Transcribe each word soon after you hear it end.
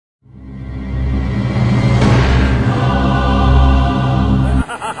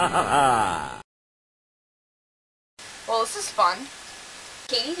fun.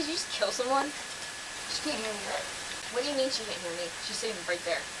 Katie, did you just kill someone? She can't hear me. What do you mean she can't hear me? She's sitting right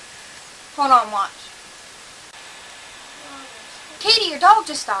there. Hold on, watch. Katie, your dog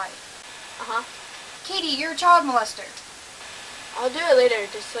just died. Uh-huh. Katie, you're a child molester. I'll do it later.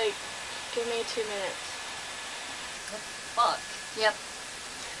 Just, like, give me 2 minutes. What the fuck? Yep.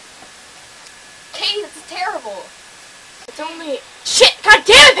 Katie, this is terrible. It's only... Shit! God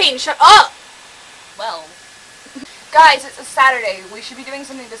damn it, Peyton! Shut up! Well... Guys, it's a Saturday. We should be doing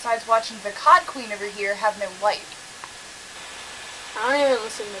something besides watching the COD Queen over here have no light. I don't even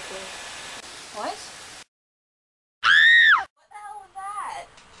listen to Queen. What? What the hell was that?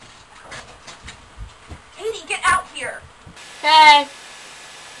 Katie, get out here! Hey!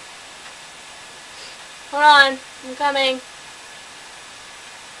 Hold on. I'm coming.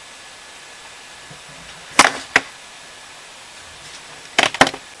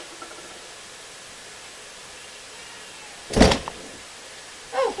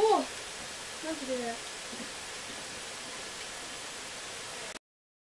 Oh, cool. Love to do that.